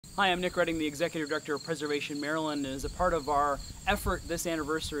Hi, I'm Nick Redding, the Executive Director of Preservation Maryland, and as a part of our effort this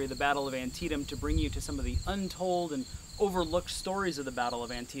anniversary of the Battle of Antietam to bring you to some of the untold and overlooked stories of the Battle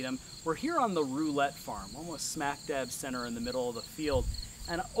of Antietam, we're here on the Roulette Farm, almost smack dab center in the middle of the field.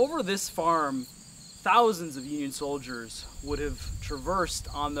 And over this farm, thousands of Union soldiers would have traversed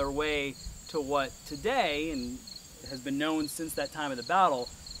on their way to what today, and has been known since that time of the battle,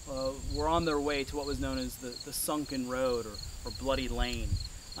 were on their way to what was known as the Sunken Road or Bloody Lane.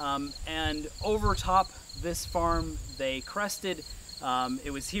 And over top this farm they crested.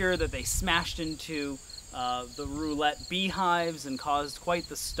 It was here that they smashed into the roulette beehives and caused quite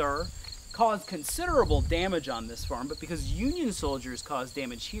the stir. Caused considerable damage on this farm, but because Union soldiers caused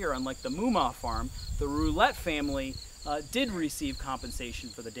damage here, unlike the Mumma Farm, the Roulette family did receive compensation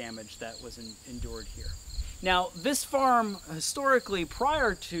for the damage that was endured here. Now, this farm, historically,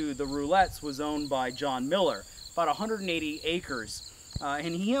 prior to the Roulettes, was owned by John Miller, about 180 acres.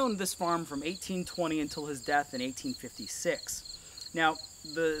 And he owned this farm from 1820 until his death in 1856. Now,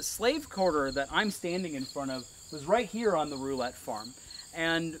 the slave quarter that I'm standing in front of was right here on the Roulette Farm.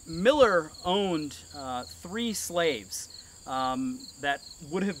 And Miller owned 3 slaves that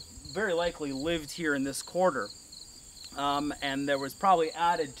would have very likely lived here in this quarter. And there was probably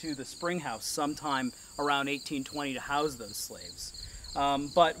added to the spring house sometime around 1820 to house those slaves.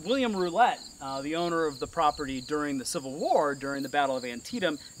 But William Roulette, the owner of the property during the Civil War, during the Battle of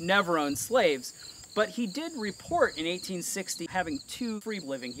Antietam, never owned slaves. But he did report in 1860 having 2 free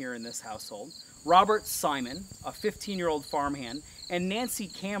living here in this household. Robert Simon, a 15-year-old farmhand, and Nancy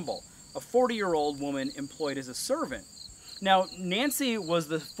Campbell, a 40-year-old woman employed as a servant. Now, Nancy was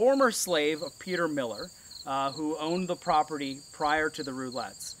the former slave of Peter Miller, who owned the property prior to the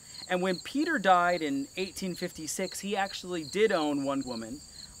Roulettes. And when Peter died in 1856, he actually did own one woman,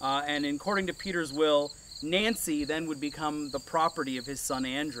 and according to Peter's will, Nancy then would become the property of his son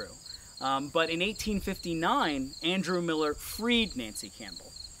Andrew. But in 1859, Andrew Miller freed Nancy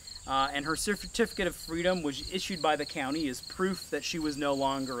Campbell. And her certificate of freedom was issued by the county as proof that she was no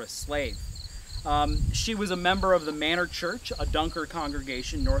longer a slave. She was a member of the Manor Church, a Dunker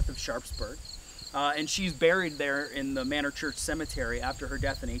congregation north of Sharpsburg, and she's buried there in the Manor Church Cemetery after her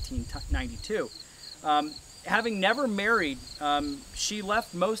death in 1892. Having never married, she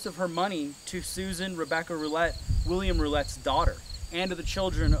left most of her money to Susan Rebecca Roulette, William Roulette's daughter, and to the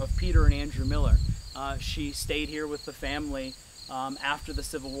children of Peter and Andrew Miller. She stayed here with the family after the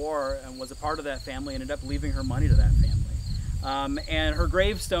Civil War and was a part of that family, ended up leaving her money to that family. And her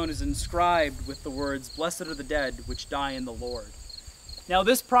gravestone is inscribed with the words, "Blessed are the dead which die in the Lord." Now,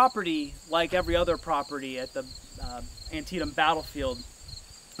 this property, like every other property at the Antietam Battlefield,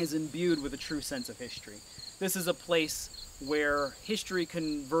 is imbued with a true sense of history. This is a place where history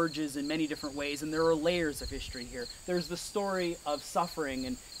converges in many different ways, and there are layers of history here. There's the story of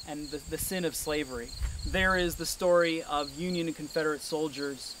suffering and the sin of slavery. There is the story of Union and Confederate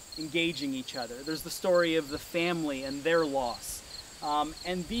soldiers engaging each other. There's the story of the family and their loss.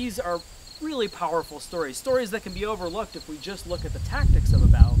 And these are really powerful stories, stories that can be overlooked if we just look at the tactics of a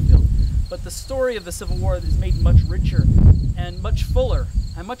battlefield. But the story of the Civil War is made much richer and much fuller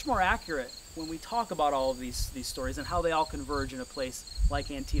and much more accurate when we talk about all of these stories and how they all converge in a place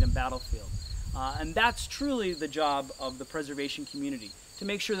like Antietam Battlefield. And that's truly the job of the preservation community, to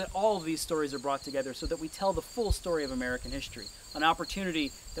make sure that all of these stories are brought together so that we tell the full story of American history, an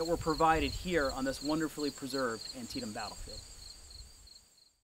opportunity that we're provided here on this wonderfully preserved Antietam Battlefield.